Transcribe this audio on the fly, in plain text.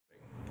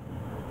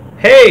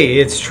Hey,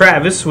 it's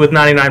Travis with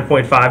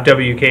 99.5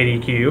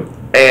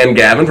 WKDQ. And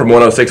Gavin from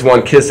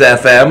 106.1 KISS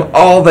FM.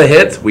 All the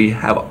hits. We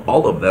have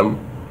all of them.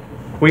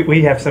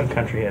 We have some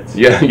country hits.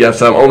 Yeah, you have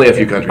some. Only a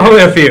few country hits.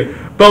 Only a few.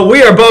 But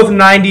we are both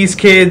 90s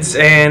kids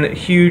and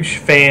huge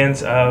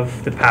fans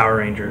of the Power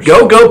Rangers.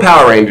 Go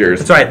Power Rangers.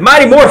 That's right.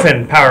 Mighty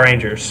Morphin Power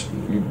Rangers.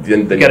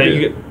 Then you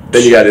gotta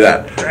do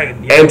that.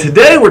 Dragon, yeah. And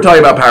today we're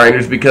talking about Power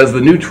Rangers because the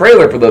new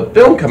trailer for the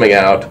film coming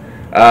out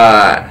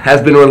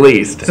has been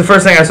released. It's the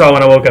first thing I saw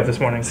when I woke up this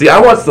morning. See, I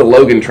watched the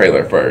Logan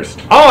trailer first.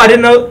 Oh, I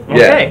didn't know.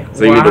 Okay. Yeah,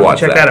 so you need to watch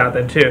check that out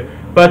then too.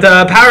 But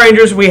Power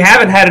Rangers, we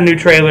haven't had a new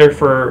trailer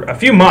for a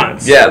few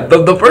months. Yeah,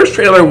 the first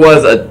trailer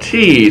was a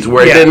tease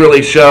where it didn't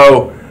really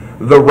show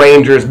the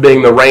Rangers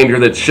being the Ranger,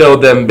 that showed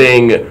them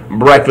being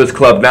Breakfast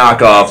Club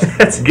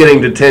knockoffs, getting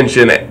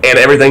detention, and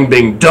everything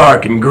being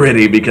dark and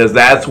gritty because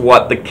that's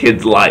what the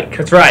kids like.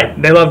 That's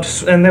right. They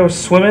loved, and they were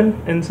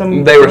swimming in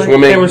some. They were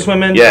swimming. They were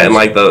swimming. Yeah, and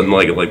like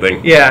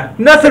thing. Yeah,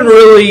 nothing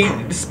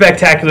really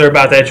spectacular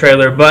about that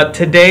trailer, but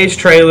today's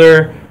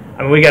trailer,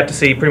 I mean, we got to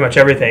see pretty much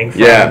everything.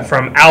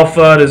 From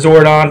Alpha to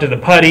Zordon to the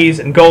Putties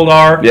and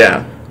Goldar.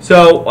 Yeah.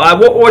 So,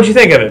 what'd you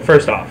think of it?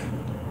 First off.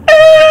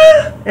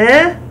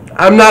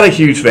 I'm not a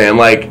huge fan.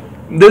 Like,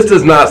 this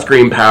does not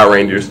scream Power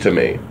Rangers to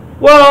me.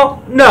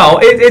 Well, no,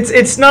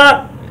 it's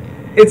not.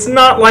 It's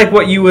not like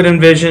what you would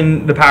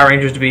envision the Power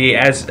Rangers to be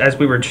as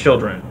we were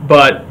children.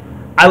 But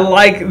I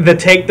like the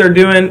take they're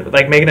doing,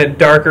 like making it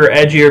darker,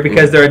 edgier,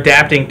 because they're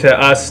adapting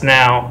to us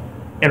now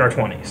in our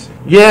 20s.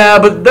 Yeah,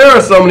 but there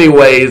are so many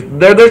ways.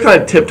 They're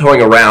kind of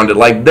tiptoeing around it.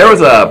 Like, there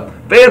was a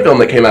fan film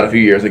that came out a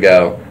few years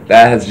ago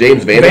that has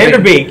James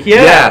Vanderbeek.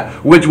 Yeah,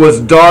 which was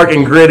dark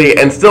and gritty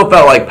and still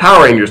felt like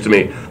Power Rangers to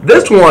me.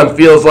 This one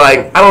feels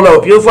like, I don't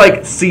know, it feels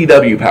like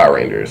CW Power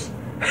Rangers.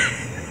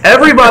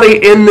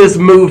 Everybody in this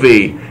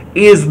movie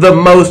is the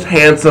most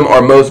handsome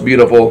or most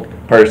beautiful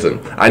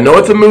person. I know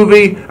it's a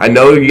movie, I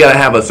know you gotta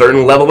have a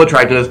certain level of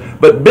attractiveness,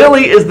 but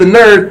Billy is the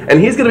nerd, and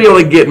he's gonna be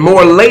able to get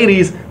more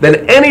ladies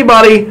than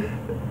anybody.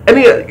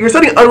 You're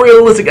setting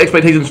unrealistic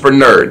expectations for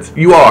nerds.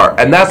 You are,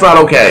 and that's not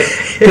okay.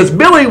 Because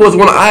Billy was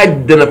one I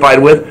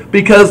identified with,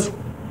 because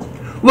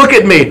look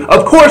at me.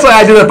 Of course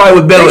I identify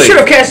with Billy. They should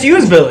have cast you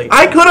as Billy.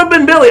 I could have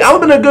been Billy. I would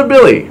have been a good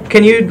Billy.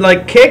 Can you,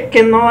 like, kick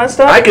and all that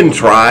stuff? I can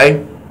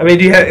try. I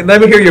mean,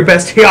 let me hear your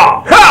best hiya.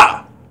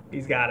 Ha!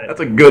 He's got it.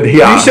 That's a good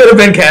hiya. You should have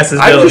been cast as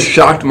Billy. I just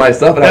shocked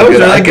myself at how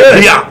good I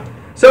could. Hiya.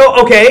 So,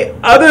 okay,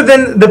 other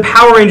than the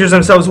Power Rangers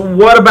themselves,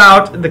 what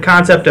about the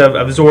concept of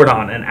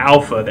Zordon and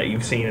Alpha that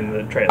you've seen in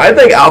the trailer? I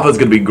think Alpha's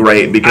going to be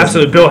great because...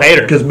 Absolutely, Bill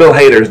Hader. Because Bill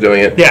Hader's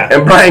doing it. Yeah.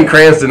 And Bryan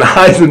Cranston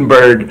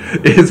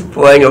Heisenberg is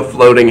playing a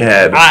floating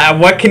head.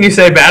 What can you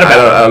say bad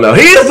about him? I don't know.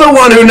 He is the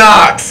one who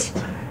knocks!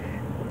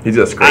 He's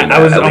just screaming. I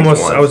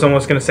was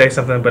almost going to say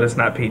something, but it's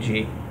not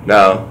PG.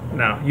 No.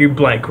 No, you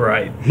blank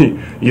right.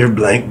 You're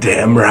blank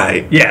damn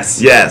right. Yes.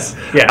 Yes.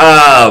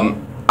 Yeah.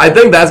 I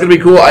think that's going to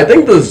be cool. I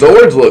think the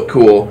Zords look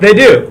cool. They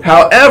do.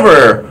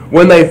 However,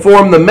 when they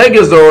form the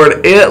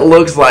Megazord, it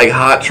looks like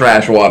hot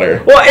trash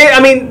water. Well, I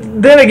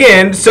mean, then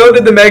again, so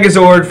did the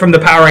Megazord from the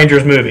Power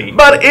Rangers movie.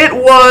 But it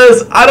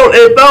was,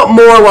 it felt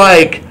more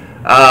like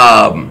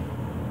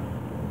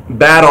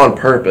bad on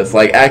purpose,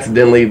 like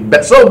accidentally,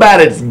 so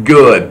bad it's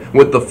good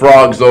with the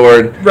Frog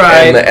Zord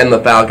and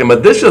the Falcon.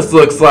 But this just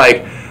looks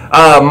like,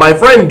 my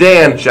friend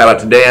Dan, shout out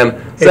to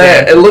Dan,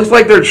 said it looks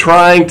like they're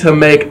trying to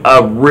make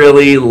a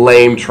really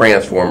lame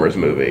Transformers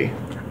movie.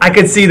 I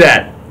could see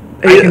that.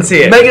 I can see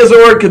it.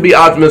 Megazord could be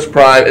Optimus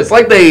Prime. It's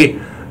like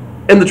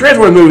in the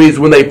Transformers movies,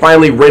 when they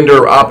finally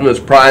render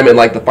Optimus Prime in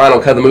like the final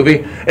cut of the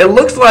movie, it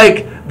looks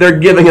like they're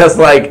giving us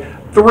like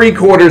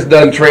 3/4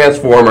 done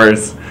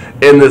Transformers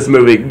in this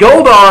movie.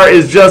 Goldar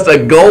is just a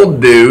gold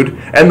dude,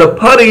 and the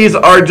Putties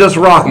are just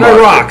rock monsters.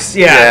 They're rocks,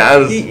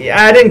 yeah.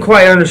 I didn't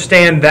quite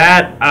understand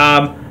that.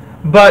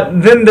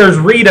 But then there's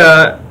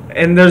Rita,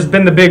 and there's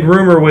been the big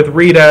rumor with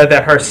Rita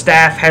that her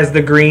staff has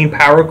the green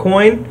power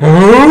coin.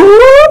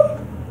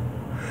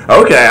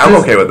 Okay, I'm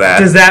okay with that.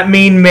 Does that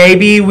mean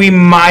maybe we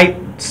might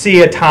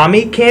see a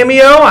Tommy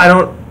cameo? I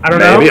don't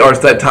know. Maybe, or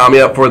set Tommy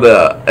up for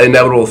the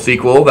inevitable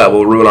sequel that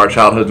will ruin our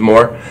childhoods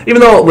more. Even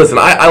though, listen,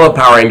 I love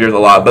Power Rangers a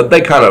lot, but they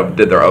kind of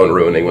did their own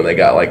ruining when they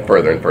got like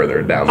further and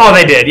further down. Oh,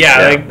 they did, yeah.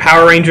 Like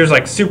Power Rangers,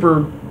 like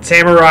Super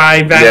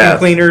Samurai Vacuum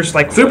Cleaners,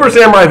 like Super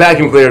Samurai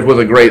Vacuum Cleaners was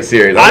a great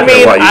series.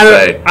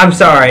 I'm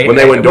sorry. When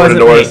they went door to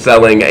door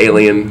selling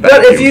alien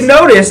vacuums. But if you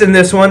notice in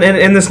this one,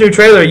 in this new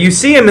trailer, you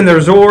see them in their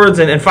Zords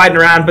and fighting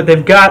around, but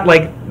they've got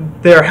like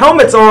their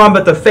helmets on,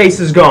 but the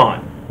face is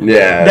gone.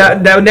 Yeah.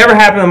 That would never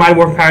happen in Mighty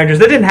Morphin Power Rangers.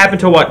 That didn't happen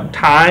to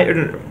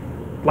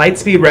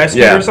Lightspeed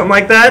Rescue or something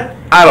like that.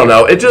 I don't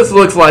know. It just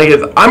looks like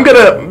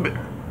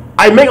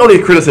I make all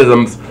these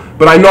criticisms,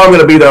 but I know I'm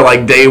gonna be there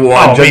like day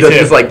one,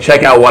 just like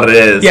check out what it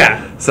is.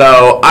 Yeah.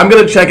 So I'm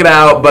gonna check it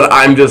out, but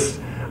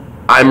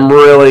I'm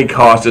really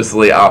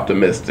cautiously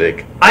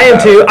optimistic. I am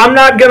too. I'm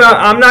not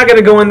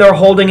gonna go in there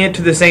holding it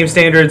to the same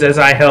standards as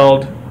I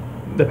held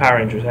the Power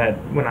Rangers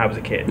had when I was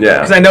a kid. Yeah.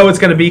 Because I know it's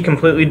going to be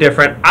completely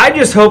different. I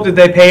just hope that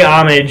they pay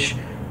homage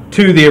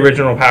to the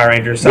original Power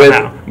Rangers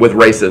somehow. With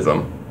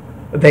racism.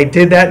 They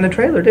did that in the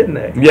trailer, didn't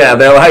they? Yeah,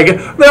 they're like,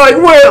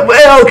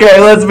 well,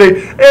 okay, let's be.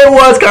 It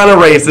was kind of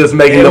racist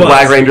making the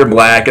Black Ranger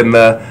black and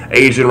the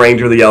Asian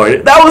Ranger the Yellow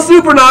Ranger. That was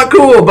super not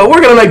cool, but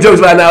we're gonna make jokes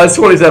about it now. It's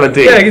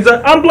 2017. Yeah, he's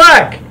like, I'm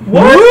black.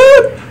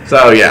 What?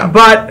 So yeah.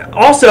 But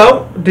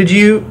also, did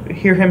you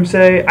hear him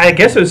say? I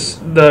guess it was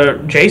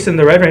Jason,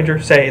 the Red Ranger,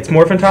 say it's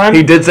morphin' time.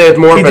 He did say it's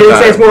morphin' time. He did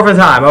say it's morphin'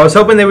 time. I was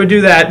hoping they would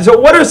do that. So,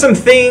 what are some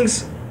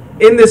things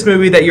in this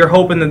movie that you're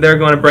hoping that they're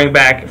going to bring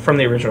back from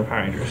the original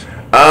Power Rangers?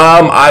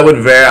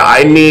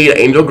 I need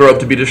Angel Grove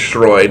to be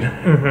destroyed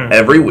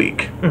every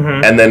week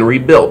and then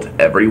rebuilt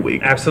every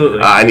week. Absolutely.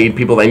 I need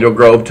people of Angel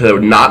Grove to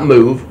not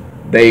move.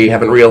 They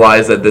haven't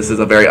realized that this is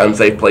a very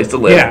unsafe place to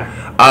live.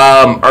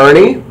 Yeah.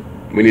 Ernie.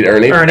 We need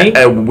Ernie.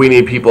 And we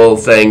need people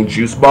saying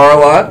juice bar a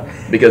lot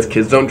because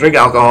kids don't drink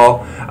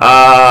alcohol.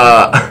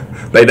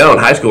 They don't.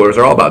 High schoolers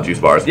are all about juice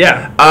bars.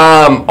 Yeah.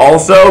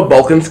 Also,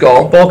 Bulk and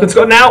Skull. Bulk and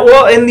Skull. Now,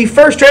 well, in the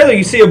first trailer,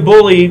 you see a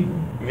bully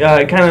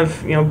kind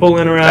of,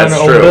 bullying around That's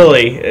old true.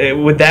 Billy.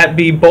 Would that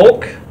be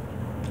Bulk?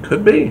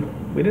 Could be.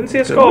 We didn't see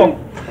a skull.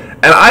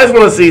 And I just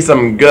want to see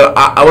some good...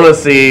 I want to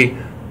see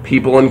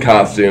people in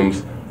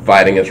costumes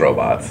fighting as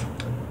robots.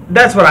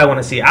 That's what I want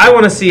to see. I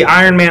want to see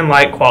Iron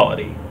Man-like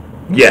quality.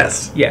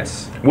 Yes.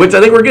 Yes. Which I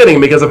think we're getting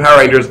because the Power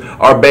Rangers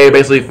are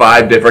basically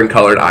 5 different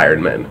colored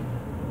Iron Men.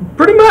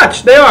 Pretty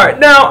much, they are.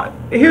 Now,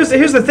 here's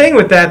the thing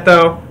with that,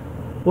 though.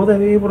 Will they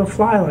be able to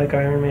fly like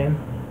Iron Man?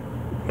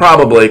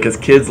 Probably, because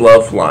kids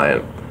love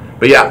flying.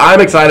 But yeah, I'm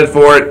excited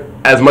for it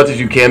as much as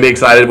you can be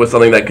excited with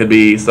something that could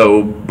be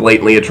so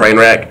blatantly a train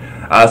wreck.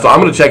 So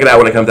I'm going to check it out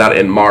when it comes out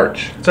in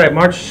March. Sorry,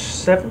 March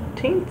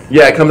 17th?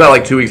 Yeah, it comes out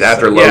like 2 weeks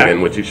after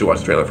Logan, which you should watch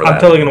the trailer for that.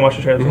 I'm totally going to watch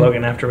the trailer for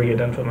Logan after we get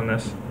done filming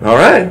this. All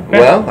right. Okay.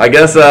 Well, I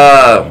guess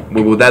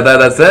with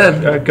that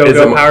said...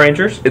 Go Power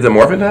Rangers. Is it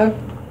morphin'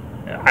 time?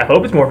 I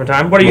hope it's morphin'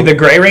 time. What are you, the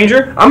Gray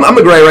Ranger? I'm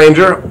the Gray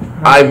Ranger.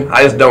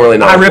 I just don't really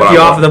know. I ripped you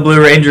off of the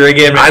Blue Ranger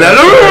again, man. I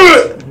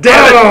know.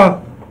 Damn it.